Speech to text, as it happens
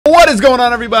is going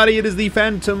on, everybody? It is the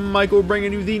Phantom Michael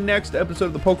bringing you the next episode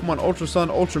of the Pokemon Ultra Sun,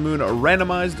 Ultra Moon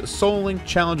Randomized Soul Link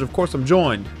Challenge. Of course, I'm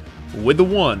joined with the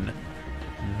one,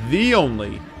 the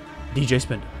only, DJ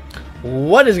Spinda.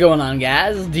 What is going on,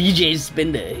 guys? DJ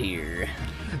Spinda here.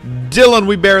 Dylan,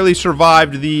 we barely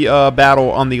survived the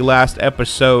battle on the last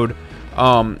episode.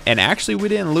 And actually, we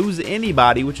didn't lose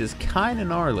anybody, which is kind of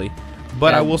gnarly.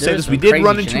 But I will say this, we did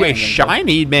run into a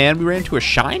shiny, man. We ran into a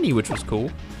shiny, which was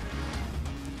cool.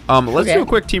 Let's do a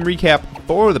quick team recap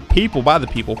for the people, by the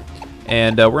people.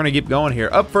 And we're going to keep going here.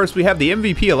 Up first, we have the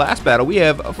MVP of last battle. We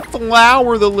have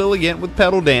Flower the Lilligant with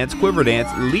Petal Dance, Quiver Dance,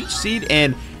 Leech Seed,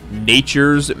 and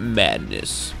Nature's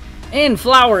Madness. And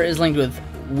Flower is linked with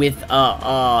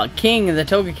King the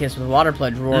Togekiss with Water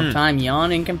Pledge, Roar of Time,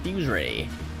 Yawn, and Confuse Ray.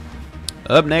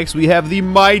 Up next, we have the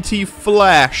Mighty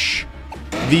Flash,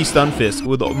 the Stunfisk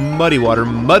with Muddy Water,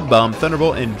 Mud Bomb,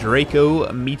 Thunderbolt, and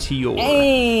Draco Meteor.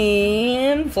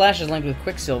 And Flash is linked with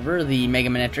Quicksilver, the Mega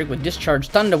Manectric with Discharge,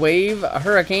 Thunder Wave,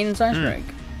 Hurricane, and Psystrike.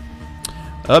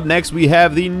 Up next, we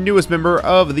have the newest member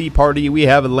of the party. We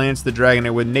have Lance the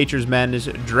Dragonair with Nature's Madness,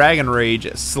 Dragon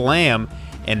Rage, Slam,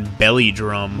 and Belly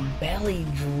Drum. Belly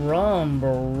Drum,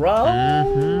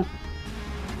 bro.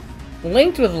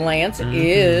 Linked with Lance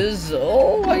is,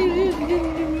 I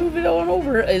didn't move it on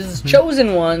over, is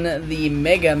Chosen One, the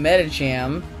Mega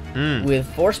Medicham, with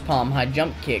Force Palm, High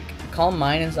Jump Kick, Calm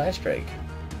Mind, and Psystrike.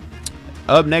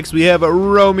 Up next, we have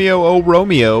Romeo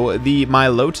Romeo, the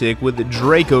Milotic, with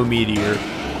Draco Meteor,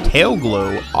 Tail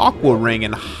Glow, Aqua Ring,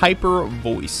 and Hyper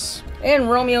Voice. And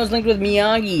Romeo is linked with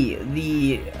Miyagi,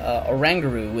 the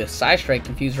Oranguru, with Psystrike,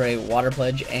 Confuse Ray, Water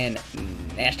Pledge, and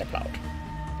Nasty Cloud.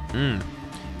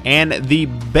 And the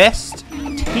best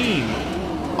team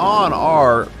on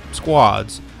our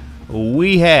squads,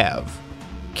 we have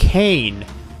Kane,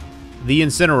 the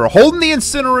Incineroar, holding the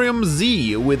Incineroar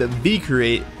Z with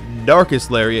V-Create,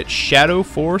 Darkest Lariat, Shadow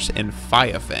Force, and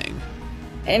Fire Fang.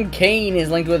 And Kane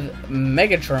is linked with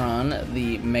Megatron,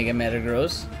 the Mega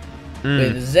Metagross,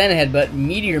 with Zen Headbutt,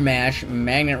 Meteor Mash,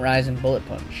 Magnet Rise, and Bullet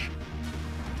Punch.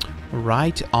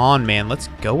 Right on, man. Let's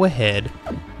go ahead.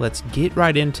 Let's get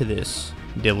right into this.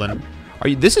 Dylan,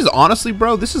 this is honestly,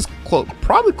 bro, this is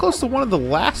probably close to one of the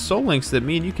last Soul Links that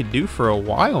me and you could do for a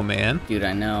while, man. Dude,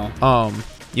 I know.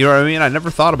 You know what I mean? I never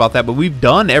thought about that, but we've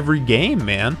done every game,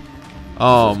 man.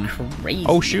 This is crazy.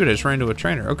 Oh shoot, I just ran into a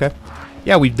trainer. Okay.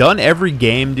 Yeah, we've done every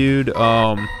game, dude.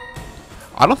 I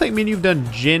don't think me and you've done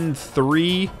Gen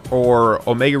 3 or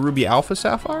Omega Ruby Alpha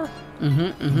Sapphire.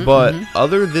 But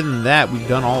other than that, we've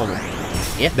done all of them.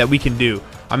 Yeah. That we can do.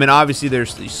 I mean, obviously,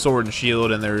 there's the Sword and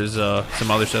Shield, and there's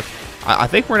some other stuff. I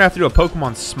think we're going to have to do a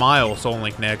Pokemon Smile Soul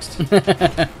Link next.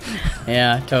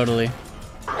 Yeah, totally.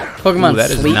 Pokemon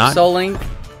Sleep Soul Link?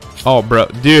 Oh, bro.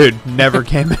 Dude, never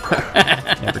came out.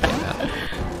 Never came out.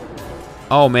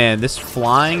 Oh, man, this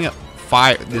flying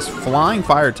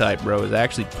fire type, bro, is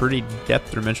actually pretty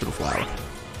depth dimensional flower.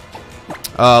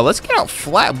 Let's get out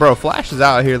bro, Flash is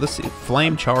out here. Let's see.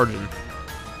 Flame charging.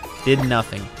 Did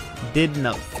nothing. Did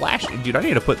not Flash, dude. I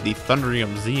need to put the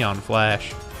Thunderium Z on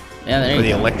Flash. Yeah, there you go. Or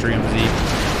the Electrium Z.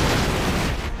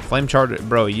 Flame charge,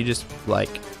 bro. You just like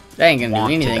that ain't gonna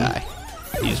do anything. Die.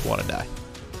 You just want to die.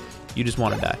 You just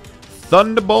want to die.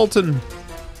 Thunderbolting.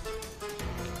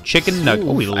 Chicken Nugget.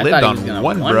 Oh, we lived on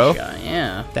one, bro.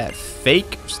 Yeah. That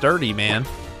fake sturdy, man.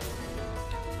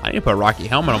 I need to put Rocky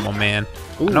Helmet on my man.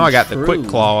 Ooh, I know I got the Quick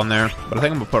Claw on there, but I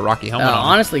think I'm gonna put Rocky Helmet on.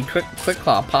 Honestly, Quick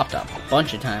Claw popped up a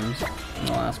bunch of times in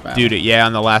the last battle. Dude, yeah,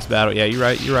 in the last battle. Yeah, you're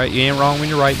right. You're right. You ain't wrong when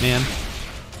you're right, man.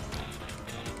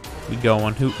 We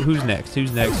going. Who's next?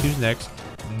 Who's next? Who's next?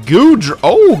 Goodra.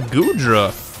 Oh,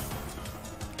 Goodra.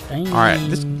 Dang. All right,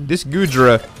 this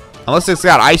Goodra, unless it's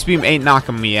got Ice Beam, ain't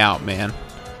knocking me out, man.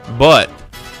 But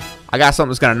I got something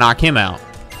that's gonna knock him out.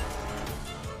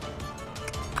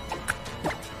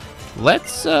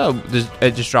 Let's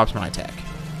it just drops my attack.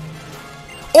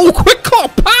 Oh, Quick Claw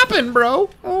popping, bro.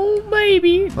 Oh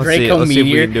baby. Let's Draco see if we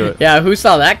Meteor. can do it. Yeah, who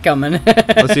saw that coming?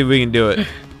 Let's see if we can do it.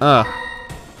 Oh,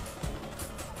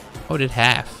 did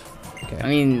half. Okay. I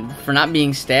mean, for not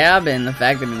being stab and the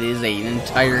fact that it is an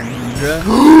entire Goodra.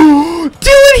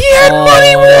 Dude, he had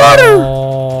Muddy Water.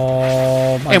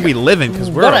 Oh my and we living because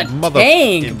we're a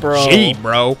tank, bro. G,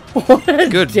 bro. What a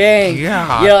Good tank.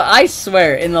 God. Yeah, I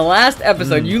swear, in the last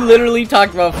episode, you literally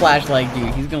talked about Flash like,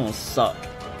 dude, he's gonna suck.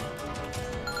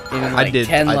 In like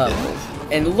 10 levels.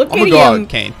 And look at him.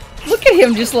 Kane. Look at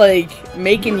him just like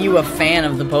making you a fan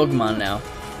of the Pokemon now.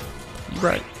 You're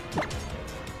right.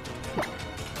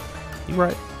 You're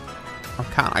right.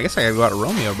 I guess I gotta go out to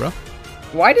Romeo, bro.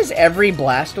 Why does every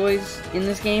Blastoise in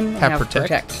this game have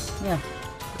Protect? Yeah.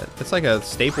 That's like a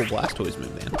staple Blastoise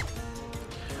move, man.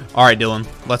 All right, Dylan.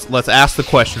 Let's ask the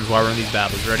questions while we're in these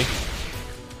battles. Ready?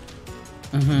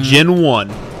 Gen 1.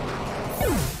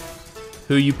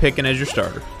 Who you picking as your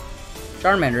starter?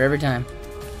 Charmander every time.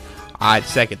 I'd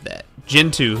second that.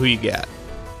 Gen 2. Who you got?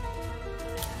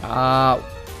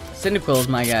 Cyndaquil is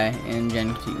my guy in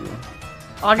Gen 2.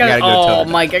 Oh,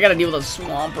 Mike, I gotta deal with a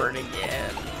Swampert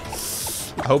again.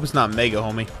 I hope it's not Mega,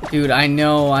 homie. Dude, I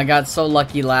know. I got so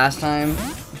lucky last time.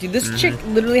 Dude, this chick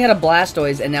literally had a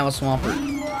Blastoise and now a Swampert.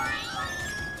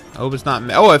 I hope it's not.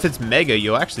 Oh, if it's Mega,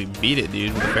 you'll actually beat it,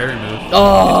 dude. With a fairy move.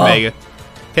 Oh, it's Mega.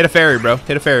 Hit a fairy, bro.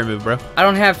 Hit a fairy move, bro. I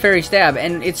don't have Fairy Stab,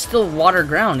 and it's still Water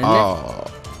Ground, isn't it?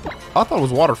 I thought it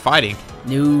was Water Fighting.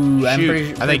 No, I'm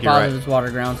pretty positive right. It's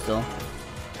Water Ground still.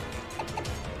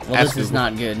 Well, Ask this is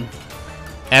not good.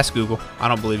 Ask Google. I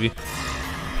don't believe you.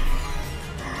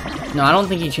 No, I don't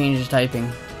think he changes typing.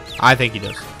 I think he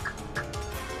does.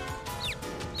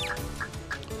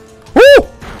 Woo!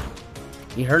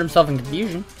 He hurt himself in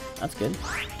confusion. That's good.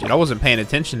 Dude, I wasn't paying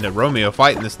attention to Romeo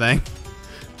fighting this thing.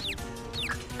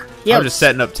 I'm just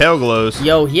setting up tail glows.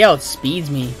 Yo, he outspeeds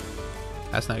me.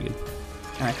 That's not good.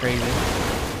 Kinda crazy.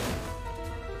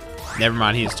 Never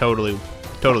mind, he's totally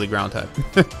ground type.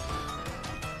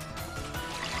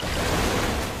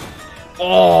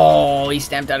 Oh, he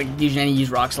stamped out of confusion and he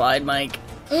used Rock Slide, Mike.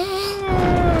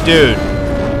 Dude.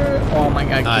 Oh my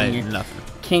god, King. Nothing.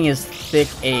 King is thick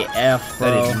AF, bro.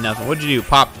 That is nothing. What'd you do?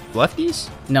 Pop lefties?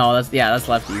 No, that's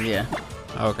lefties, yeah.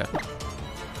 Okay.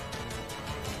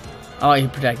 Oh, he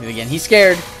protected again. He's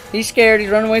scared. He's scared. He's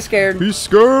running away scared. He's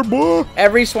scared, boy.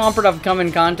 Every Swampert I've come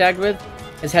in contact with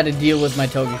has had to deal with my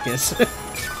Togekiss.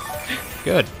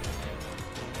 Good.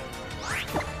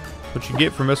 What you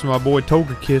get for messing with my boy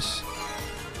Togekiss.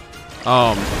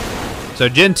 So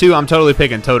Gen 2, I'm totally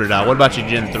picking Totodile. What about you,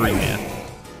 Gen 3,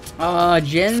 man?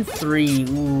 Gen 3,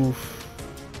 oof.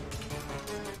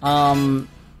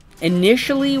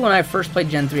 Initially, when I first played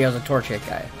Gen 3, I was a Torchic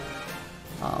guy.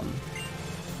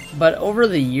 But over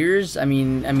the years, I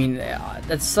mean,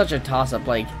 that's such a toss-up.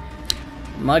 Like,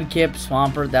 Mudkip,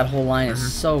 Swampert, that whole line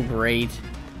is so great.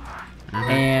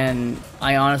 And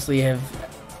I honestly have,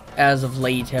 as of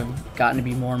late, have gotten to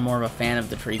be more and more of a fan of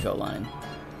the Trico line.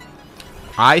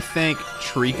 I think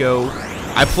Trico...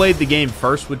 I played the game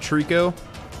first with Trico.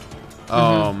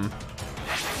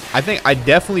 I think I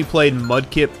definitely played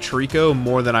Mudkip Trico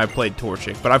more than I played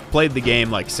Torchic, but I've played the game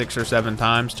like 6 or 7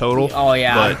 times total. Oh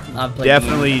yeah, but I've played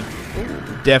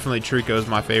definitely Trico is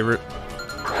my favorite.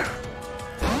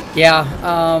 Yeah,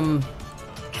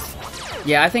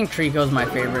 yeah, I think Trico is my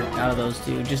favorite out of those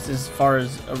two. Just as far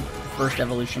as a first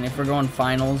evolution, if we're going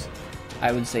finals,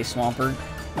 I would say Swampert.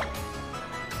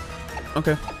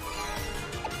 Okay.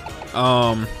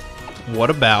 What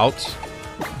about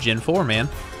Gen 4, man?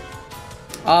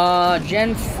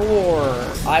 Gen 4,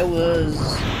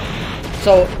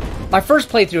 so my first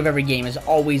playthrough of every game has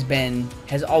always been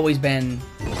a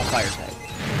fire type.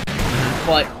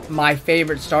 But my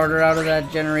favorite starter out of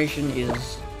that generation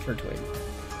is Turtwig.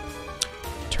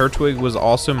 Turtwig was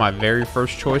also my very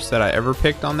first choice that I ever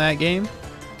picked on that game.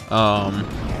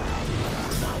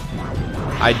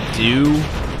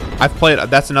 I've played,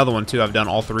 that's another one too, I've done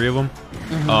all 3 of them.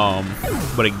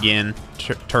 But again,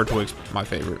 Turtwig's my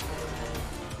favorite.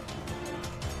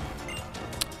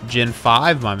 Gen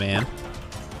 5, my man.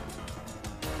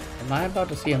 Am I about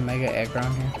to see a Mega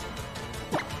Aggron here?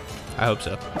 I hope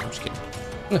so. I'm just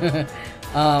kidding.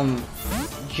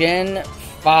 Gen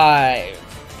 5.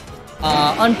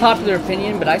 Unpopular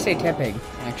opinion, but I say Tepig,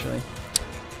 actually.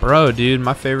 Bro, dude,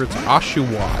 my favorite's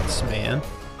Oshawott, man.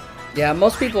 Yeah,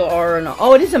 most people are...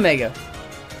 Oh, it is a Mega.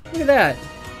 Look at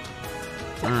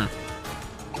that.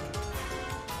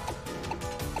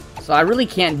 So I really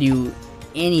can't do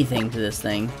anything to this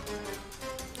thing.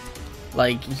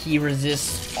 Like, he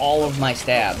resists all of my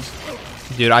stabs.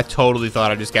 Dude, I totally thought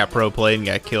I just got pro played and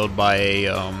got killed by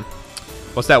a,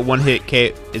 what's that one hit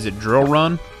K? Is it Drill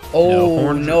Run?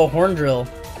 Oh, no, Horn Drill.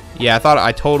 Yeah,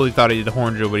 I totally thought he did the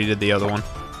Horn Drill, but he did the other one.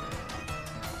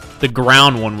 The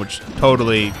ground one, which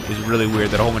totally is really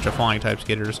weird that a whole bunch of flying types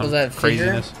get it or something. Was that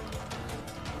craziness.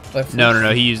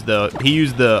 No. He used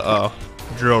the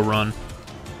Drill Run.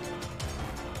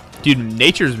 Dude,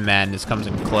 Nature's Madness comes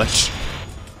in clutch.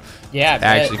 Yeah,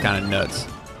 actually kind of nuts.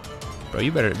 Bro,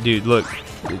 you better... Dude, look.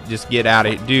 Just get out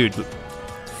of here. Dude,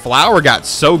 Flower got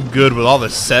so good with all the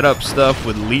setup stuff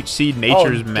with Leech Seed.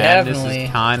 Nature's Madness is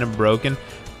kind of broken.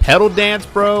 Pedal Dance,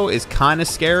 bro, is kind of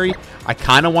scary. I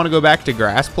kind of want to go back to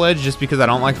Grass Pledge just because I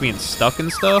don't like being stuck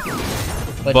and stuff.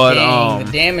 But dang,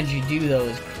 the damage you do, though,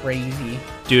 is crazy.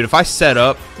 Dude, if I set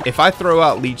up... If I throw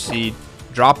out Leech Seed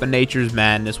drop a Nature's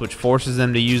Madness, which forces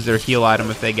them to use their heal item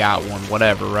if they got one,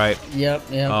 whatever, right? Yep.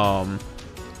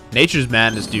 Nature's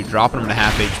Madness, dude, dropping them to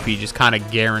half HP just kind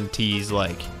of guarantees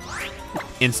like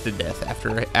instant death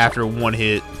after one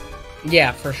hit.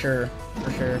 Yeah, for sure.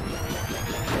 For sure.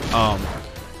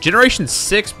 Generation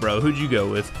 6, bro. Who'd you go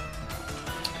with?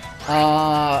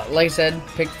 Like I said,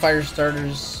 pick fire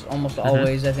starters almost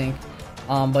always, I think.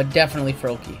 But definitely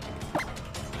Froakie.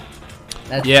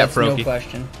 That's Froakie. No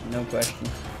question. No question.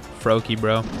 Froakie,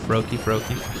 bro. Froakie.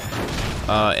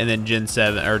 And then Gen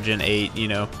 7 or Gen 8, you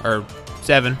know, or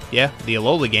 7. Yeah, the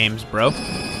Alola games, bro.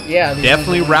 Yeah,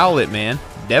 definitely Rowlet, man.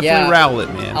 Definitely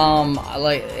Rowlet, man.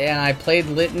 And I played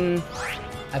Litten.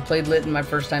 I played Litten my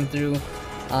first time through.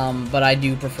 But I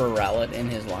do prefer Rowlet in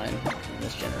his line in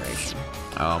this generation.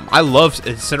 I love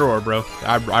Incineroar, bro.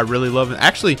 I really love it.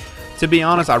 Actually, to be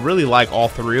honest, I really like all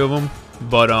three of them.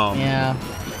 But yeah,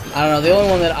 I don't know. The only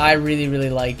one that I really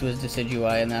liked was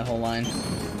Decidueye in that whole line.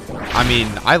 I mean,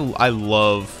 I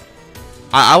like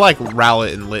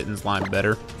Rowlet and Litten's line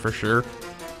better for sure.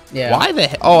 Yeah. Why the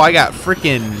hell? Oh, I got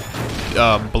freaking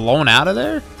blown out of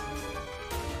there.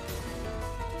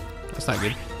 That's not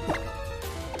good.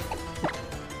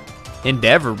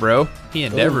 Endeavor, bro. He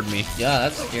endeavored me. Yeah,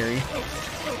 that's scary.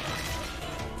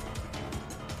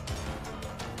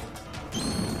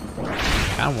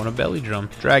 I want a belly drum.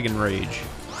 Dragon Rage.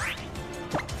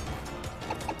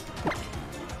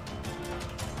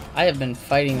 I have been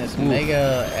fighting this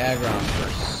Mega Aggron for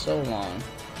so long.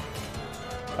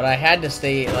 But I had to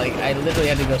stay, like, I literally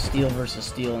had to go steel versus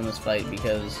steel in this fight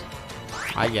because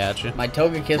I gotcha. my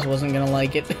Togekiss wasn't going to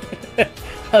like it.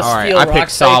 Alright, I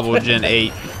picked Sobble Gen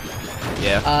 8.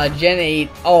 Yeah. Gen 8.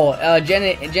 Oh, Gen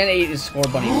 8 is Score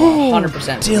Bunny. 100%.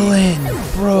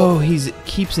 Dylan, bro, he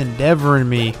keeps endeavoring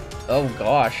me. Oh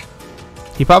gosh.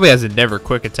 He probably has Endeavor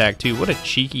Quick Attack too. What a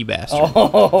cheeky bastard.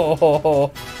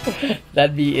 Oh,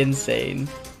 that'd be insane.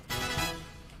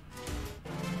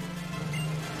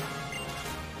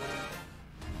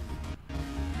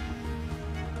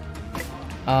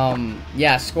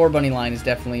 Yeah, Score Bunny line is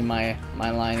definitely my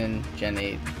line in Gen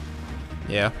 8.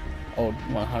 Yeah. Oh,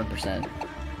 100%.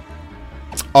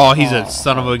 Oh, he's a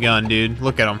son of a gun, dude.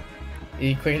 Look at him.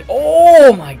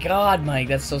 Oh my god, Mike,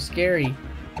 that's so scary.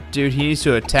 Dude, he needs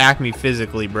to attack me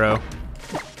physically, bro.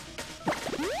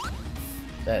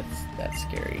 That's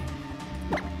scary.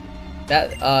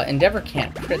 That Endeavor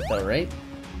can't crit though, right?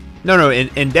 No,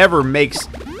 Endeavor makes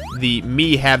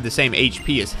me have the same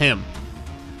HP as him.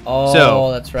 Oh,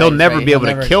 so that's right. He'll never be able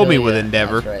to kill me with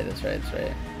Endeavor. That's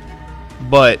right.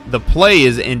 But the play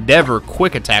is Endeavor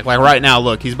Quick Attack. Like right now,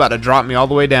 look, he's about to drop me all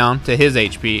the way down to his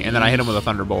HP, and then I hit him with a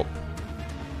Thunderbolt.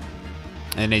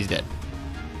 And he's dead.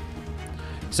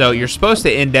 So you're supposed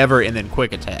to Endeavor and then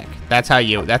Quick Attack. That's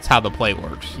how the play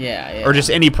works. Yeah. Or just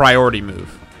any priority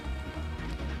move.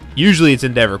 Usually it's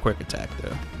Endeavor Quick Attack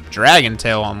though. Dragon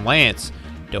Tail on Lance.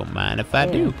 Don't mind if I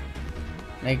do.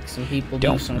 Make some people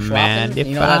Don't do some mind swapping. if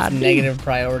You know that's I do. negative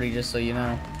priority, just so you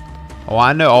know. Oh,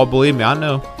 I know. Oh, believe me, I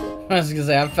know. I was gonna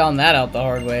say I found that out the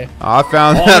hard way. I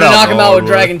found that I'm gonna out. knock him out with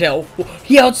Dragon Tail.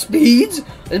 He outspeeds.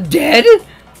 Dead.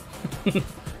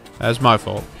 That's my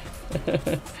fault. I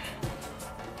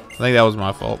think that was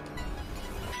my fault.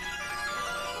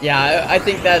 Yeah, I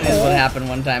think that is what happened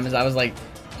one time. Is I was like,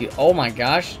 dude, oh my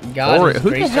gosh, God. Who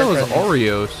the hell is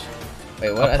Oreos?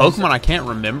 Wait, what? A Pokemon I can't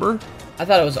remember? I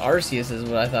thought it was Arceus is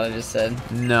what I thought I just said.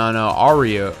 No,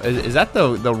 Oreo. Is that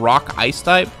the rock ice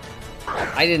type?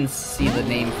 I didn't see the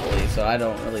name fully, so I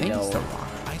don't really know. It's the rock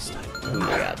ice type. Who you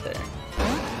got there?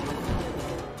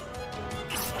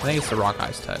 I think it's the rock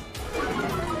ice type.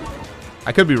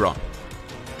 I could be wrong.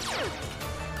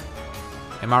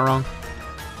 Am I wrong?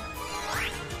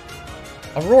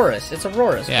 Aurorus. It's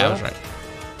Aurorus, Yeah, bro. I was right.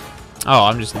 Oh,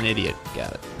 I'm just an idiot.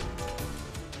 Got it.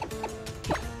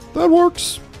 That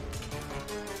works.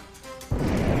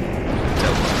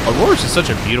 Aurorus is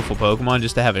such a beautiful Pokemon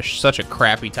just to have such a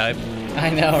crappy type. I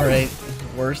know, right?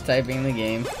 Worst typing in the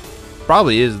game.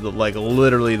 Probably is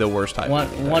literally the worst type.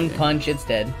 One punch, it's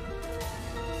dead.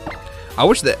 I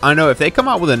wish that I know if they come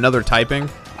out with another typing,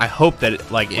 I hope that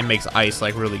it makes ice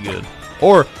really good.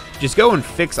 Or just go and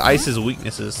fix ice's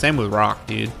weaknesses. Same with rock,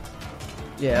 dude.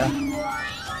 Yeah.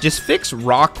 Just fix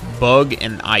rock, bug,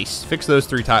 and ice. Fix those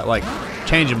three types.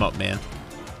 Change them up, man.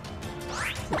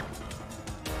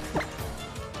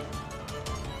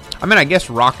 I mean, I guess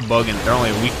rock, bug, and they're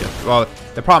only weak to. Well,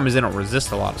 the problem is they don't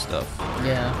resist a lot of stuff.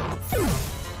 Yeah.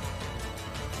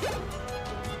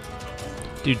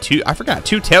 Dude, I forgot.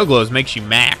 2 tail glows makes you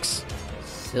max.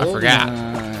 Sylveon. I forgot.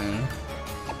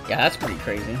 Yeah, that's pretty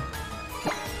crazy.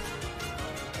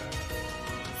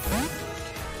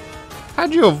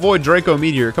 How'd you avoid Draco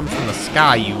Meteor? It comes from the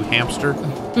sky, you hamster.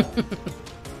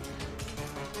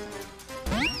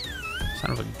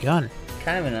 Son of a gun.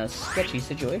 Kind of in a sketchy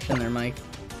situation there, Mike.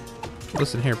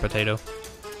 Listen here, potato.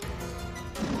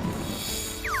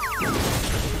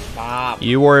 Bop.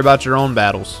 You worry about your own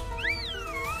battles.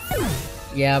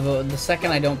 Yeah, but the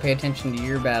second I don't pay attention to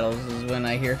your battles is when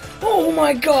I hear, "Oh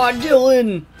my God,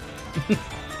 Dylan!"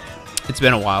 It's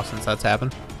been a while since that's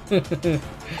happened.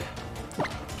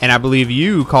 And I believe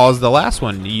you caused the last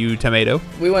one, you tomato.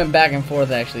 We went back and forth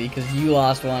actually, because you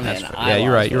lost one and I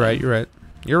you're right. lost one.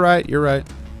 You're right.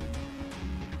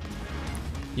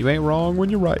 You ain't wrong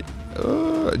when you're right.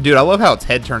 Dude, I love how its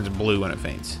head turns blue when it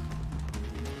faints.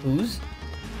 Whose?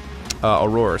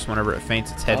 Aurora's. Whenever it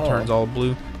faints, its head turns all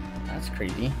blue. That's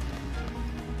creepy.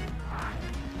 Are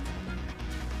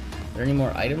there any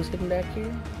more items hidden back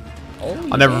here? Oh,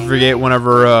 I'll never forget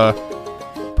whenever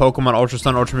Pokemon Ultra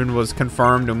Sun Ultra Moon was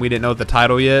confirmed and we didn't know the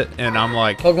title yet, and I'm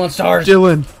like, Pokemon Stars.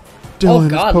 Dylan, oh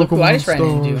God, Pokemon look who I just ran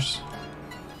into. Who's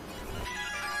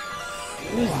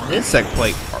this? Insect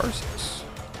Plate Parsis.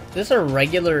 Is this a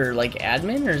regular like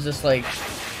admin, or is this like?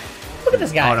 Look at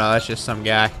this guy. Oh no, that's just some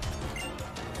guy.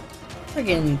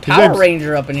 Freaking Power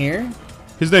Ranger up in here.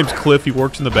 His name's Cliff. He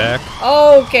works in the back.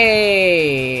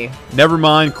 Okay. Never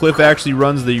mind. Cliff actually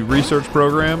runs the research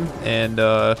program, and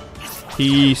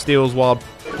he steals wild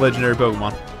legendary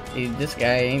Pokemon. Dude, this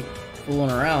guy ain't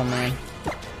fooling around, man.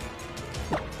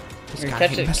 Here,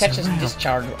 catch his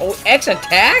discharge. Oh, X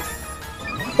attack?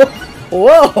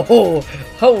 Whoa!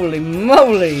 Holy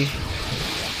moly!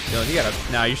 Dylan, you gotta.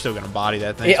 No, you're still gonna body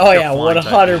that thing. Yeah, oh yeah,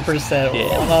 100%.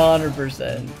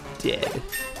 100%. Dead.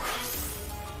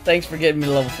 Thanks for getting me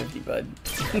to level 50, bud.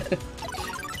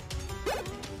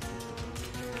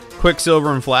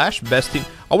 Quicksilver and Flash, best team.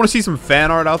 I want to see some fan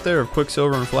art out there of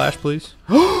Quicksilver and Flash, please.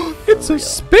 It's a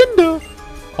Spinda.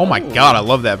 Oh my God, I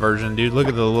love that version, dude. Look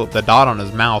at the dot on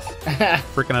his mouth.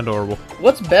 Freaking adorable.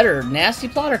 What's better, Nasty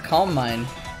Plot or Calm Mind?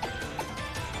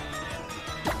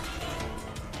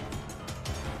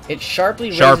 It sharply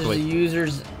raises the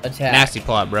user's attack. Nasty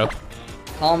Plot, bro.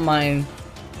 Calm Mind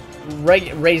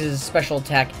raises special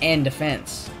attack and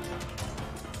defense.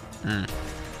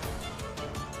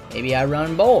 Maybe I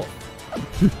run both.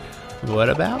 What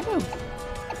about them?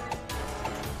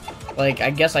 Like, I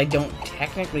guess I don't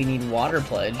technically need Water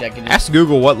Pledge. I can just... Ask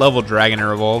Google what level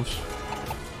Dragonair evolves.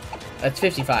 That's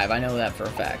 55. I know that for a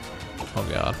fact. Oh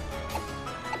God.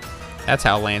 That's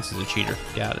how Lance is a cheater.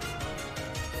 Got it.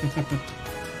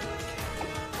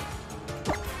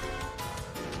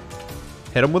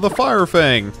 Hit him with a Fire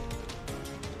Fang.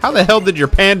 How the hell did your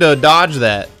panda dodge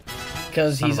that?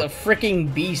 Because he's a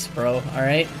freaking beast, bro. All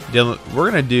right. Dylan, we're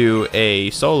gonna do a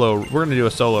solo. We're gonna do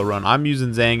a solo run. I'm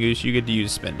using Zangoose. You get to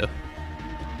use Spinda.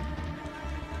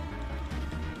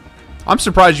 I'm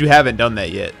surprised you haven't done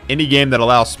that yet. Any game that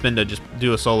allows Spinda, just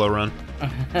do a solo run.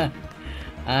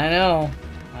 I know.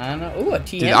 Ooh, a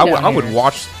TM. Dude, I would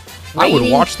watch. I would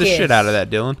watch the shit out of that,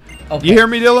 Dylan. Okay. You hear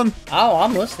me, Dylan? Oh,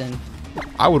 I'm listening.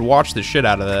 I would watch the shit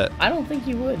out of that. I don't think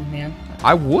you would, man.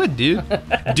 I would, dude.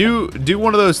 do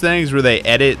one of those things where they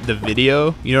edit the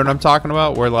video. You know what I'm talking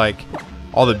about? Where like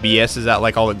all the BS is out,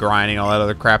 like all the grinding, all that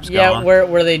other crap's gone. Yeah,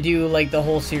 where they do like the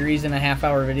whole series in a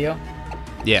half-hour video.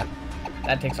 Yeah.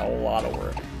 That takes a lot of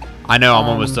work. I know. I'm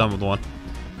almost done with one.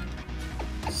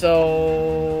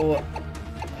 So.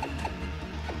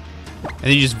 And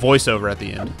then you just voice over at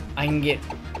the end. I can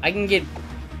get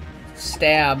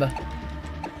stab.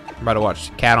 I'm about to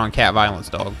watch cat on cat violence,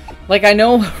 dog. Like, I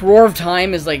know Roar of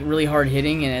Time is like really hard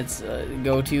hitting and it's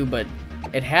go-to, but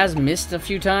it has missed a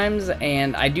few times,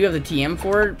 and I do have the TM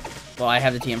for it. Well, I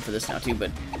have the TM for this now too,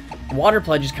 but Water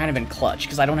Pledge is kind of in clutch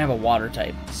because I don't have a water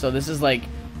type. So this is like,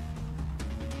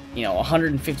 you know,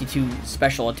 152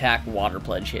 special attack Water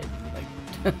Pledge hit.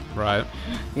 Like, right.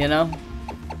 You know?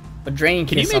 But Draining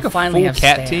Kiss, can you make a finally full have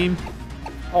cat stab. team?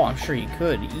 Oh, I'm sure you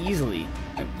could easily.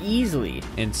 Easily.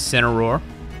 Incineroar.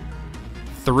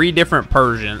 3 different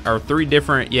Persian, or 3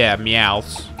 different,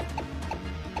 Meowths.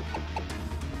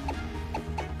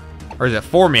 Or is it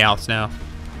 4 Meowths now?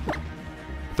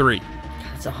 3.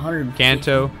 That's 150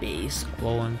 Kanto, base.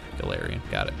 Alolan, Galarian.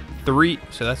 Got it. 3,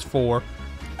 so that's 4.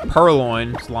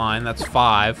 Purloin's line, that's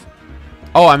 5.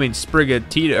 Oh, I mean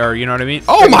Sprigatito, or you know what I mean?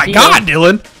 Oh my God,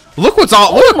 Dylan! Look what's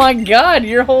all. Look! Oh my God,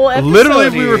 your whole episode.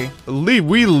 Literally,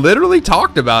 we literally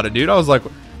talked about it, dude. I was like,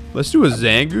 let's do a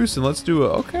Zangoose and let's do a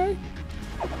okay.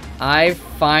 I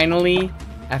finally,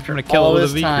 after all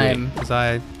this time,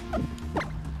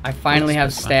 I finally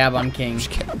have stab on King.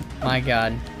 My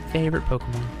God. Favorite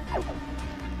Pokemon.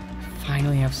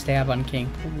 Finally have stab on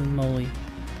King. Holy moly.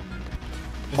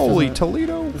 Holy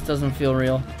Toledo. This doesn't feel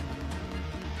real.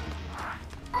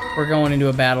 We're going into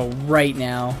a battle right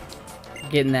now.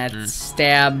 Getting that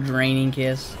stab draining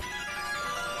kiss.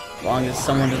 As long as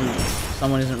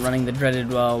someone isn't running the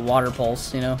dreaded water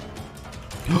pulse, you know.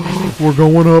 We're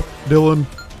going up, Dylan.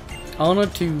 On a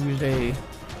Tuesday.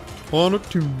 On a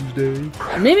Tuesday.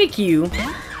 Mimikyu.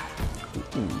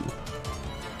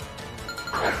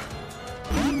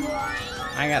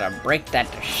 I gotta break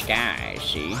that disguise,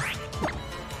 see?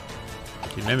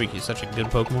 Dude, Mimikyu's such a good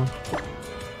Pokemon.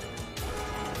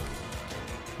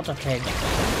 What's okay?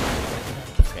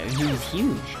 He's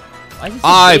huge. Why is he so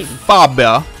I, big?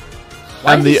 Faber,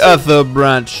 Why am is he the so- Other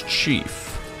Branch Chief.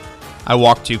 I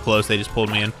walked too close, they just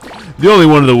pulled me in. The only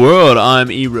one in the world, I'm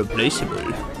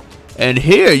irreplaceable. And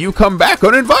here you come back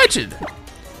uninvited.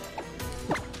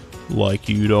 Like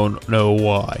you don't know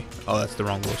why. Oh, that's the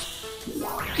wrong voice.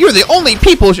 You're the only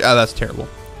people. Oh, that's terrible.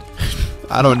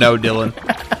 I don't know, Dylan.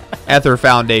 Ether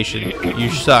Foundation, you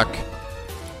suck.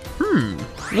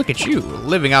 Look at you,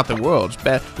 living out the world's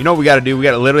best. You know what we gotta do? We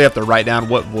gotta literally have to write down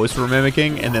what voice we're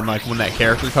mimicking, and then like when that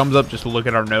character comes up, just look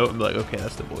at our note and be like, okay,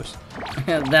 that's the voice.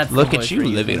 That's Look the at voice you we're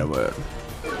living in using. a world.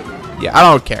 Yeah, I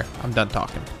don't care. I'm done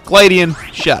talking. Gladian,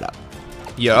 shut up.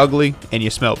 You're ugly and you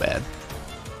smell bad.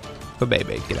 Oh,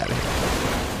 baby, get out of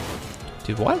here.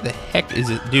 Dude, why the heck is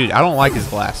it? Dude, I don't like his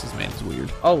glasses, man. It's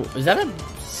weird. Oh, is that a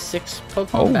 6 Pokemon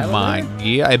Oh battle my, there?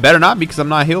 yeah. It better not because I'm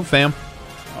not healed, fam.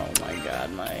 Oh my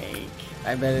god, Mike.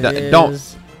 I bet it is. Don't.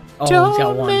 Oh, he's got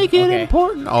Don't one. make it Okay.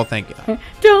 important. Oh, thank God.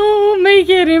 Don't make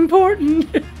it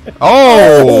important.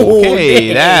 Oh, okay.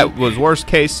 dang. That was worst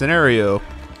case scenario.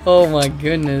 Oh my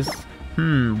goodness.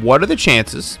 What are the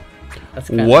chances? That's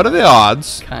kinda, What are the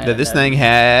odds kinda that this heavy. thing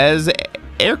has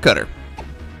air cutter?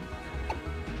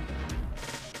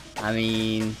 I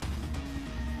mean,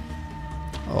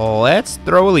 Let's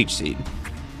throw a leech seed.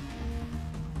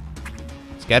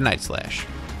 It's got night slash.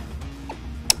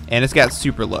 And it's got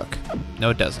super luck. No,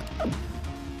 it doesn't.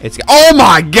 It's got, oh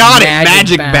my god,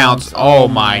 Magic it magic bounce. bounce. Oh Oh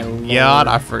my my god,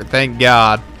 lord. thank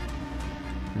God.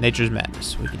 Nature's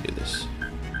madness. We can do this.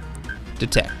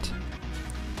 Detect.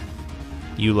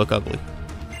 You look ugly.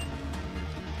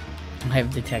 I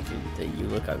have detected that you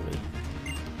look ugly.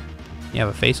 You have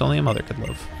a face only a mother could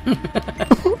love.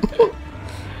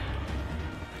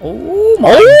 Oh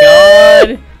my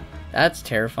god. That's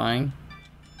terrifying.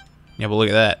 Yeah, but look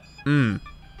at that.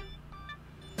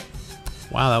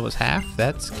 Wow, that was half.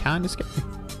 That's kind of scary.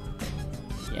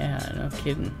 Yeah, no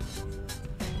kidding.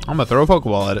 I'm gonna throw a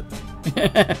Pokeball at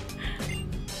it.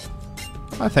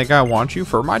 I think I want you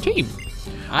for my team.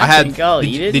 think I'll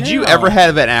eat it Did you now. ever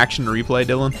have an action replay,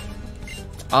 Dylan?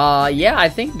 Yeah, I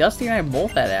think Dusty and I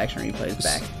both had action replays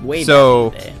back way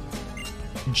So- back in the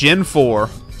day. Gen 4.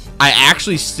 I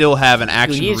actually still have an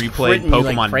action Dude, he's replay critting you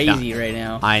Pokemon. like crazy right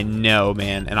now. I know,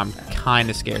 man, and I'm kind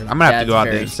of scared. I'm gonna have to That's go out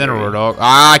to very Incineroar, scary. dog.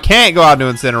 I can't go out to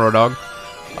Incineroar, dog.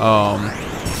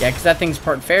 Yeah, because that thing's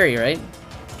part fairy, right?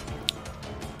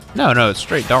 No, it's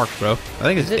straight dark, bro. I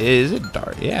think it's is it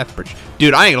dark? Yeah, it's pretty.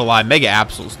 Dude, I ain't gonna lie, Mega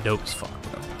Absol's dope as fuck,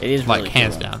 bro. It is Like really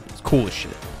hands cool. down, it's cool as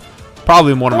shit.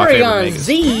 Probably one of my favorite Porygon Megas.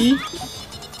 Z.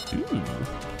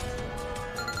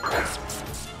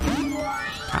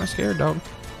 Kind of scared, dog.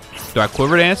 Do I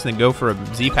Quiver Dance and then go for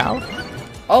a Z power?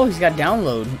 Oh, he's got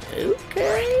download.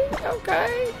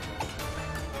 Okay.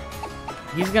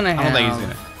 He's gonna have. I don't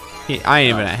think he's gonna. I ain't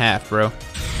even at half, bro.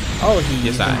 Oh, he Yes,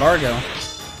 used I- embargo.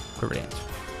 Quiver Dance.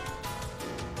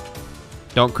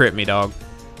 Don't crit me, dog.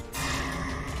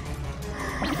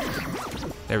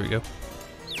 There we go.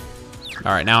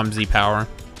 All right, now I'm Z power.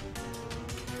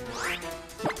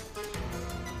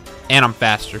 And I'm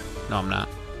faster. No, I'm not.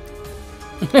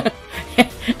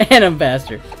 And I'm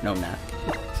faster. No, I'm not.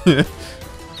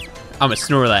 I'm a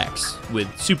Snorlax with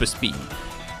super speed.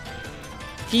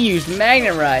 He used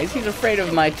Magnet Rise. He's afraid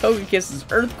of my Togekiss's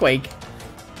Earthquake.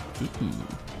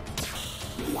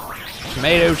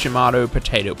 Tomato,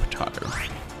 potato.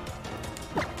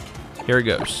 Here it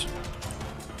goes.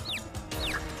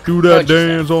 Do that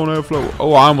dance on that floor.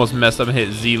 Oh, I almost messed up and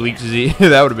hit Z, leech Z.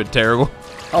 That would have been terrible.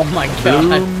 Oh my god.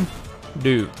 Boom.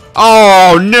 Dude.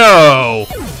 Oh, no.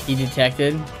 He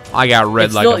detected. I got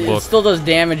read like a It book. still does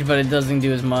damage, but it doesn't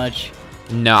do as much.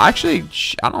 No, actually,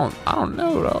 I don't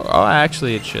know. Though. Oh,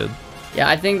 actually, it should. Yeah,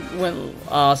 I think when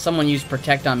someone used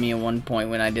Protect on me at one point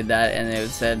when I did that, and it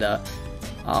said the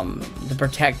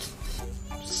Protect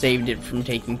saved it from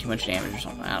taking too much damage or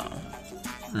something. I don't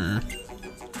know.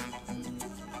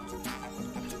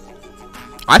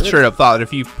 I straight up thought that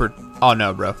if you oh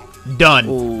no, bro, done.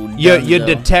 Ooh, you done, though.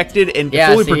 detected and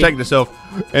Yeah, fully see? protected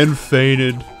yourself and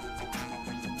fainted,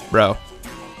 bro.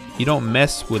 You don't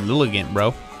mess with Lilligant,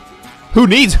 bro. Who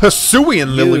needs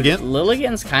Hisuian Lilligant?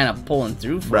 Lilligant's kind of pulling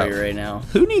through for you right now.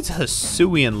 Who needs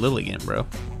Hisuian Lilligant, bro?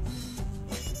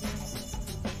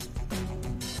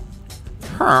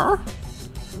 Huh?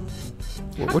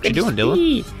 What you doing,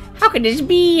 Dylan? How could this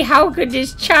be? How could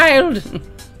this child?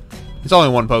 It's only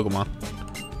one Pokemon.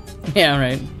 Yeah,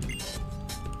 right.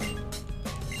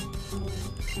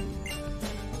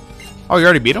 Oh, you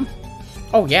already beat him?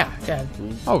 Oh, yeah.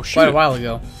 Oh, shoot. Quite a while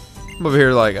ago. I'm over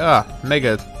here like,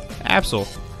 Mega Absol.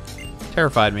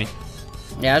 Terrified me.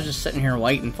 Yeah, I was just sitting here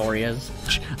waiting for you.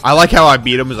 I like how I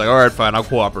beat him. He's like, alright, fine, I'll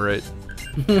cooperate.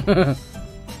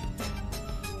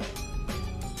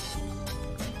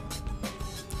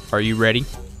 Are you ready?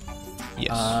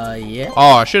 Yes. Yeah.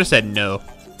 Oh, I should have said no.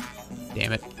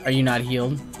 Damn it. Are you not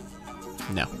healed?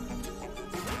 No.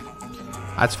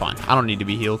 That's fine. I don't need to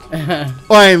be healed. Oh,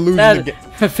 I ain't losing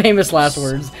again. Famous last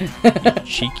words.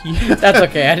 Cheeky. That's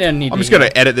okay. I didn't need I'm just going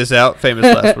to edit this out. Famous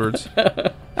last words.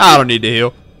 I don't need to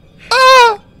heal.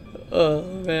 Ah! Oh,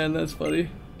 man. That's funny.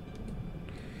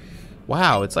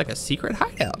 Wow. It's like a secret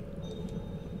hideout.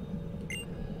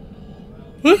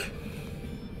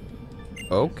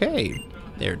 Okay.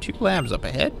 There are 2 labs up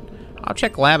ahead. I'll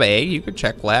check lab A. You can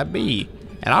check lab B.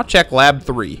 And I'll check lab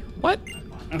 3. What?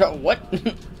 What?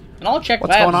 And I'll check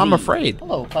What's lab going on? Z. I'm afraid.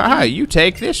 Hello, Ah, you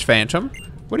take this, Phantom.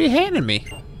 What are you handing me?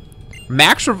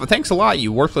 Max, thanks a lot,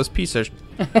 you worthless piece of...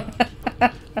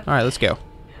 Alright, let's go.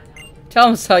 Tell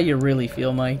us how you really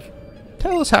feel, Mike.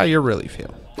 Tell us how you really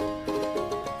feel.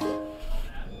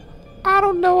 I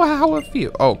don't know how it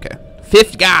feels. Oh, okay.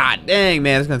 5th, god dang,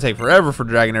 man. It's going to take forever for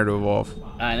Dragonair to evolve.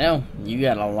 I know. You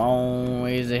got a long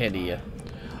ways ahead of you.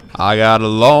 I got a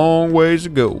long ways to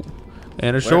go.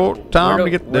 And a short time to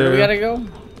get there. Where do we gotta go?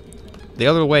 The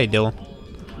other way, Dylan.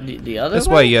 The other way? This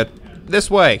way, yeah.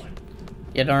 This way.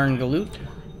 You darn galoot.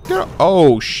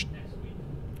 Oh,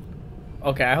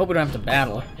 Okay, I hope we don't have to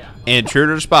battle.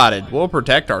 Intruder spotted. We'll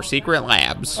protect our secret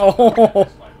labs. Oh.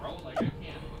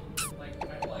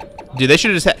 Dude, they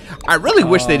should have just had... I really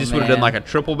wish they just would have done like a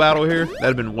triple battle here. That'd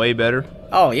have been way better.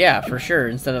 Oh yeah, for sure.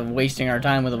 Instead of wasting our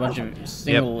time with a bunch of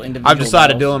single individual I've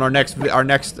decided, battles. Dylan, our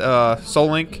next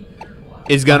Soul Link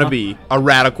is gonna be a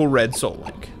radical red Soul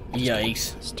Link.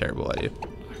 Yikes! It's a terrible idea.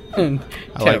 I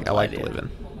like living.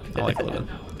 I like living.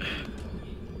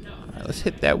 Alright, let's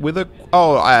hit that with a...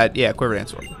 Oh, yeah, Quiver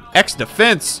Dance Sword. X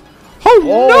defense. Oh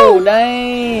no!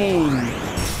 Dang!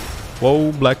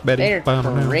 Whoa, Black Betty. They're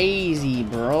crazy,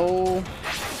 bro.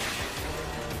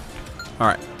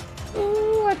 Alright.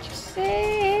 Ooh, what you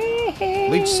say?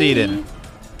 Leech Seed in.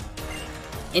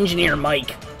 Engineer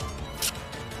Mike.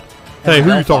 Hey, who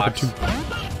are you talking to?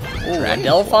 Ooh, a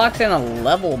Delphox and a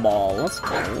level ball. Let's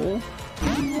go.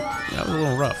 That was a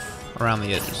little rough around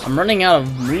the edges. I'm running out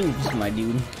of moves, my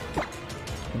dude.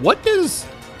 What does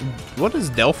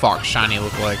Delphox shiny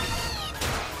look like?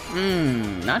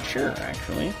 Not sure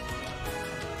actually.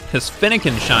 His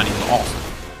Finnegan shiny is awesome.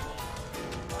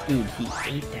 Dude, he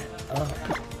ate that up.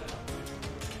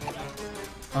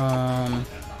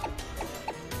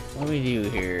 What do we do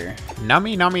here?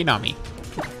 Nami, Nami, Nami.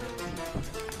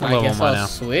 I guess I'll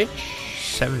switch.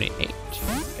 78.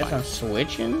 Guess I'm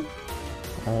switching.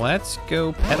 Let's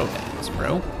go Petal Dance,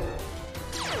 bro.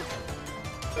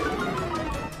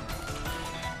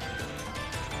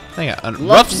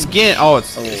 Rough skin.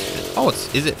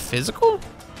 Is it physical?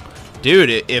 Dude,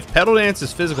 if Petal Dance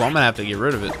is physical, I'm gonna have to get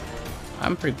rid of it.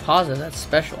 I'm pretty positive that's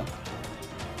special.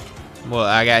 Well,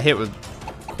 I got hit with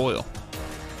Coil.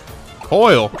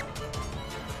 Coil?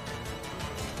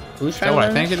 Who's Is that what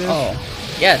I think it is? Oh,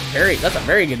 yeah, that's a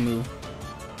very good move.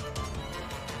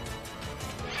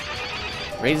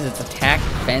 Raises its attack,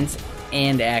 defense,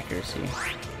 and accuracy.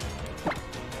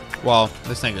 Well,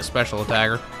 this thing's a special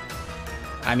attacker.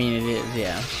 I mean, it is,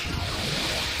 yeah.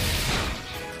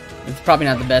 It's probably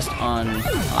not the best on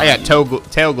I got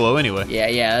tail glow anyway.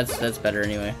 Yeah, that's better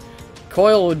anyway.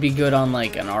 Coil would be good on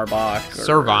like an Arbok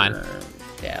or Servine.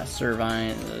 Yeah,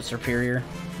 Servine, Superior.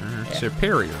 Yeah.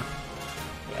 Superior.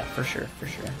 Yeah, for sure.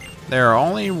 There are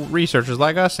only researchers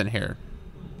like us in here.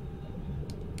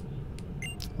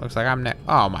 Looks like I'm next.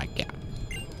 Oh my god.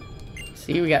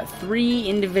 See, we got 3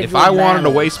 individual If I wanted to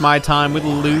battles. waste my time with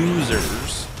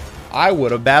losers, I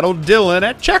would have battled Dylan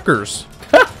at checkers.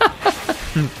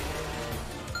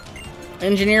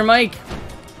 Engineer Mike.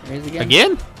 Here's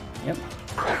Again? Yep.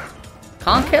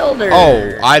 Conch Elder.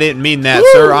 Oh, I didn't mean that, Woo!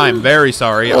 sir. I'm very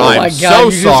sorry. Oh I'm my God, so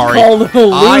you just sorry. called him a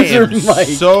loser, I am Mike.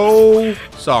 so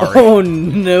sorry. Oh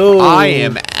no. I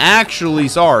am actually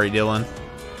sorry, Dylan.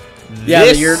 Yeah,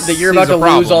 This that you're about is to a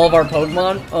problem. lose all of our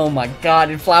Pokemon. Oh my god,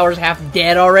 and Flower's half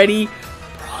dead already.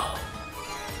 Bro,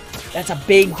 that's a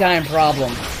big time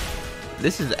problem.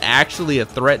 This is actually a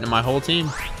threat to my whole team.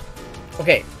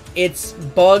 Okay, it's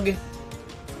bug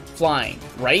flying,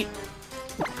 right?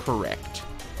 Correct.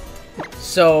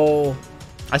 So...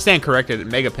 I stand corrected.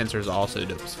 Mega Pincers also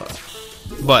dope as fuck.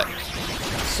 But...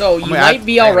 So, you might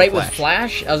be alright with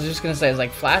Flash. I was just gonna say, it's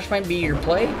like, Flash might be your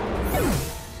play.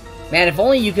 Man, if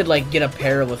only you could, like, get a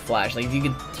pair with Flash. Like, if you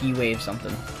could T-Wave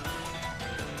something.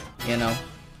 You know?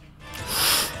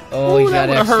 Oh, you got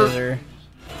X-Scissor.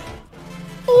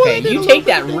 Okay, you take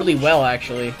that really well,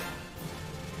 actually.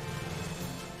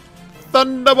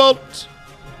 Thunderbolt!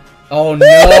 Oh,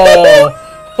 no!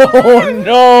 Oh,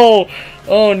 no!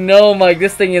 Oh, no, Mike.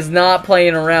 This thing is not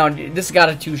playing around. This has got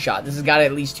a 2-shot. This has got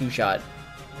at least 2-shot.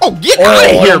 Oh, get out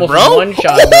of here, bro! 1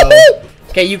 shot, bro.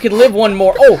 Okay, you can live one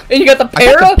more. Oh, and you got the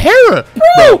para? I got the para!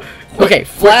 Bro! Okay,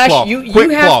 Flash, you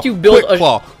have to build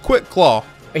a... Quick claw.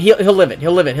 He'll live it.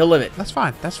 He'll live it. He'll live it. That's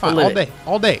fine. That's fine. All day.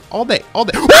 All day. All day. All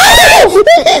day.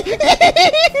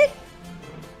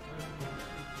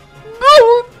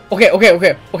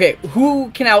 Okay.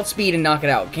 Who can outspeed and knock it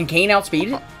out? Can Kane outspeed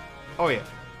it? Oh, yeah.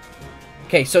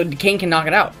 Okay, so Kane can knock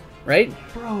it out, right?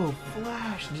 Bro,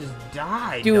 Flash just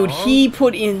died, dude, dog. He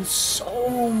put in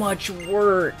so much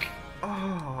work.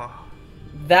 Oh.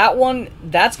 That one,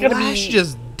 that's gonna be... Flash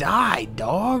just died,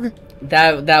 dog.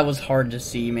 That was hard to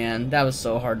see, man. That was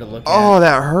so hard to look at. Oh,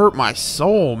 that hurt my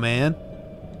soul, man.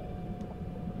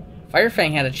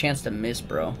 Firefang had a chance to miss,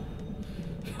 bro.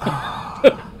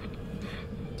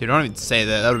 Dude, don't even say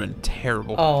that. That would have been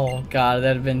terrible. Oh, God. That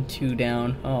would have been 2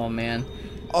 down. Oh, man.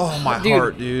 Oh, my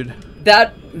heart, dude.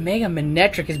 That Mega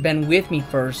Manetric has been with me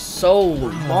for so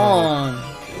long.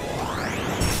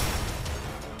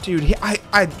 Dude,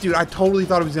 I totally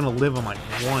thought he was going to live on, like,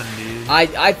 1, dude.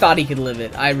 I thought he could live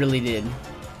it. I really did.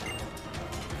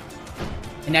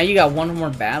 And now you got one more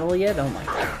battle yet? Oh, my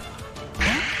God.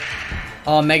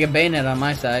 Oh, Mega Bayonet on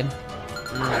my side.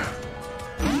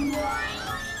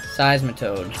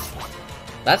 Seismitoad.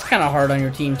 That's kind of hard on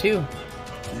your team, too.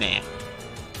 Nah.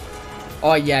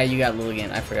 Oh, yeah, you got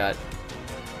Lilligant. I forgot.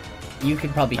 You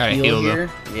could probably heal here.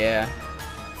 Though. Yeah.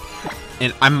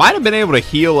 And I might have been able to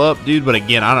heal up, dude, but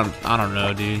again, I don't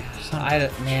know, dude.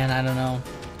 Man, I don't know.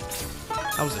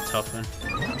 That was a tough one.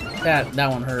 That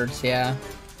one hurts, yeah.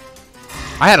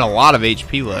 I had a lot of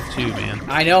HP left, too, man.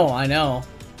 I know.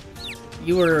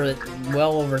 You were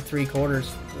well over 3/4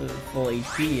 full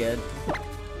HP yet.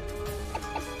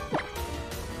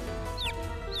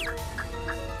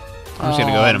 I'm just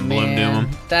gonna go ahead and Bloom Doom him.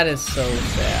 That is so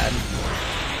sad.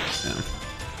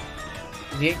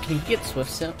 Yeah. Can he get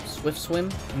Swift Swim?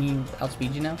 Can he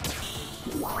outspeed you now?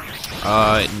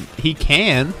 He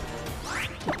can,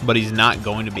 but he's not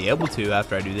going to be able to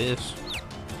after I do this.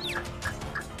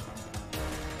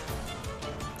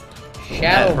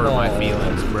 Shadow That hurt my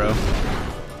feelings, bro.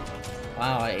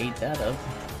 Wow, I ate that up.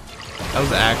 That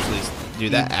was actually,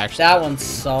 dude. That one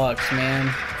sucks,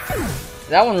 man.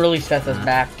 That one really sets us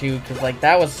back too, because like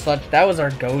that was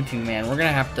our go-to, man. We're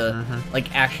gonna have to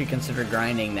like actually consider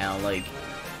grinding now. Like,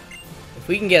 if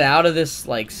we can get out of this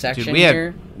like section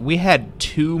here. We had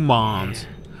 2 Mons,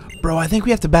 bro. I think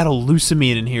we have to battle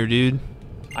Lucamine in here, dude.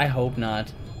 I hope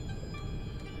not.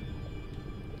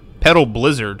 Petal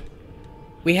Blizzard.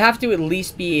 We have to at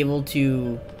least be able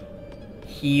to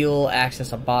heal,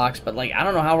 access a box, but like I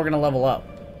don't know how we're gonna level up.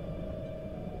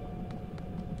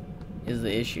 Is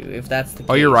the issue if that's the case.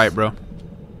 Oh, you're right, bro.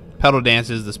 Petal Dance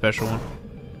is the special one.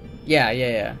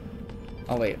 Yeah.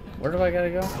 Oh wait, where do I gotta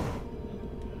go?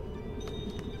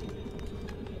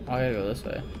 Oh, I gotta go this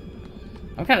way.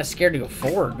 I'm kind of scared to go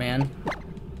forward, man.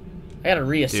 I gotta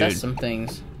reassess some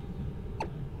things.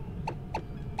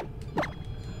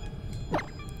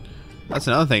 That's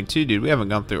another thing too, dude. We haven't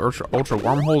gone through ultra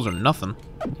wormholes or nothing.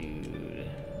 Dude.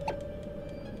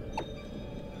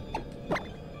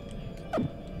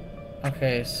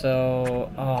 Okay,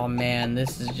 so oh man,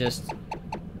 this is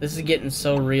getting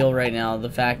so real right now. The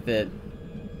fact that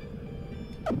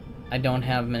I don't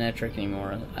have Manetric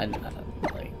anymore.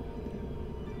 Like.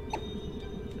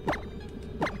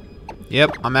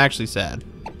 Yep, I'm actually sad.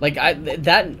 Like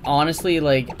that honestly,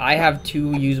 like I have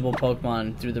 2 usable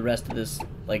Pokemon through the rest of this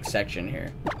like section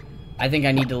here. I think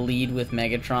I need to lead with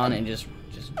Megatron and just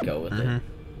go with it.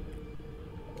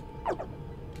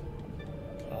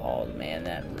 Oh man,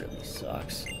 that really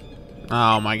sucks.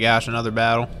 Oh my gosh, another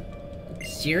battle.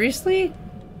 Seriously?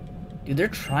 Dude, they're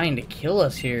trying to kill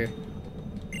us here.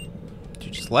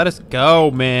 Dude, just let us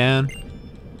go, man.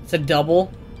 It's a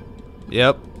double.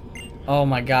 Yep. Oh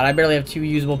my god, I barely have 2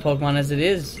 usable Pokemon as it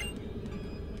is.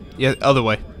 Yeah, other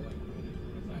way.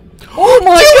 Oh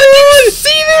my god! Did you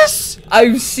see this?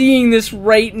 I'm seeing this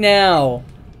right now.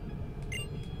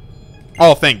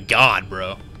 Oh, thank God,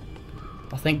 bro.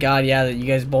 Oh, thank God, yeah, that you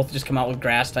guys both just come out with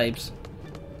grass types.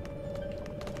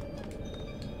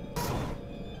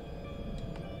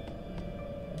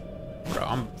 Bro,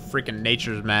 I'm freaking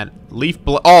nature's man.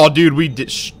 Oh, dude, we did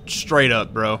straight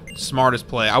up, bro. Smartest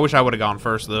play. I wish I would have gone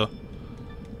first, though.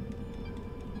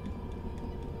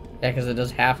 Yeah, because it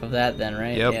does half of that then,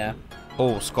 right? Yep. Yeah.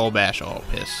 Oh, skull bash. Oh,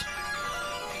 piss.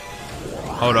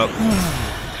 Hold up.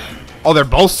 Oh, they're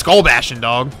both skull bashing,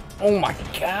 dog. Oh my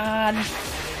God.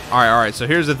 All right. So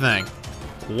here's the thing.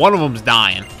 One of them's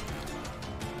dying.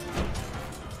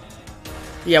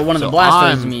 Yeah, one of the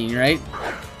blasters, you mean, right?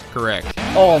 Correct.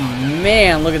 Oh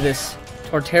man, look at this.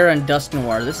 Torterra and Dust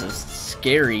Noir. This is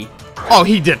scary. Oh,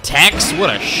 he detects? What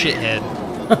a shithead.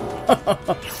 God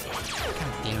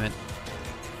damn it.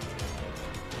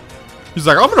 He's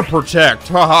like, I'm gonna protect,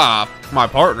 haha, my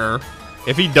partner.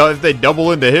 If they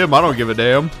double into him, I don't give a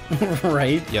damn.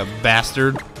 Right? You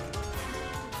bastard.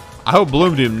 I hope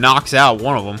Bloom Doom knocks out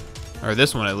one of them, or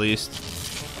this one at least.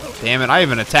 Damn it! I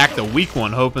even attacked the weak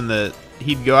one, hoping that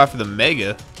he'd go after the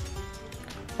Mega.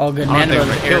 Oh, good man.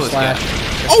 Air slash.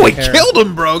 Oh, he killed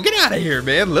him, bro. Get out of here,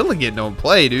 man. Lilligant don't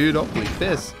play, dude. Don't play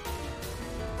piss.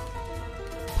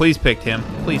 Please pick him.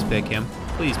 Please pick him.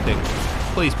 Please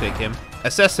pick him.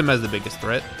 Assess him as the biggest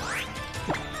threat.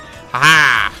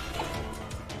 Ha!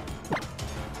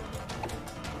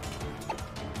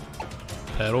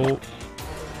 Pedal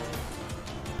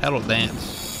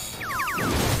dance.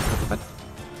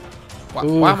 What?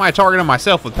 Why am I targeting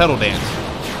myself with pedal dance?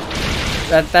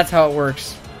 That's how it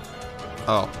works.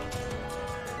 Oh.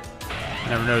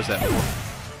 Never noticed that before.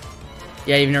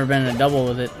 Yeah, you've never been in a double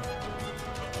with it.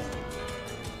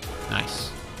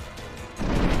 Nice.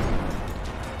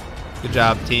 Good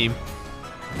job, team.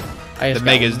 I just the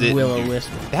Megas didn't. Will-O-Wisp.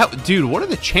 Dude, what are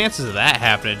the chances of that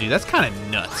happening, dude? That's kind of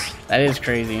nuts. That is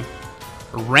crazy.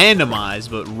 Randomized,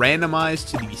 but randomized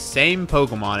to the same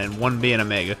Pokemon and one being a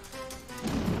Mega.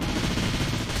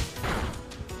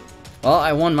 Well,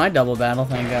 I won my double battle,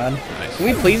 thank God. Nice. Can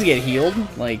we please get healed?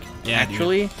 Like, yeah,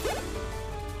 actually? Dude.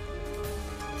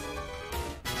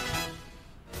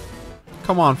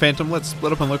 Come on, Phantom, let's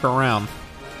split up and look around.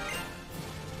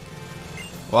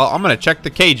 Well, I'm gonna check the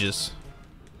cages.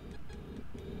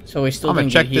 So we still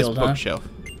didn't get healed, huh? I'm gonna check this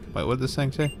bookshelf. Wait, what did this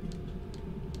thing say?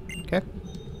 Okay.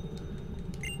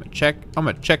 I'm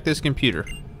gonna check this computer.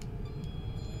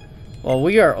 Well,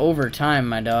 we are over time,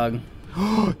 my dog.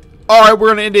 Alright, we're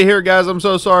gonna end it here, guys. I'm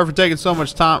so sorry for taking so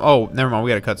much time. Oh, never mind,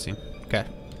 we got a cutscene. Okay.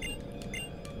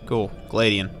 Cool.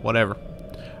 Gladian. Whatever.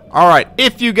 Alright,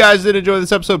 if you guys did enjoy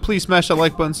this episode, please smash that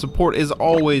like button. Support is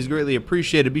always greatly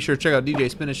appreciated. Be sure to check out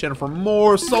DJ Spinda's channel for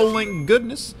more Soul Link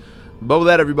goodness. But with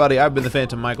that, everybody, I've been the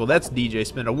Phantom Michael. That's DJ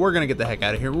Spinda. We're gonna get the heck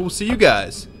out of here. We'll see you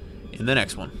guys in the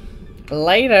next one.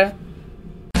 Later.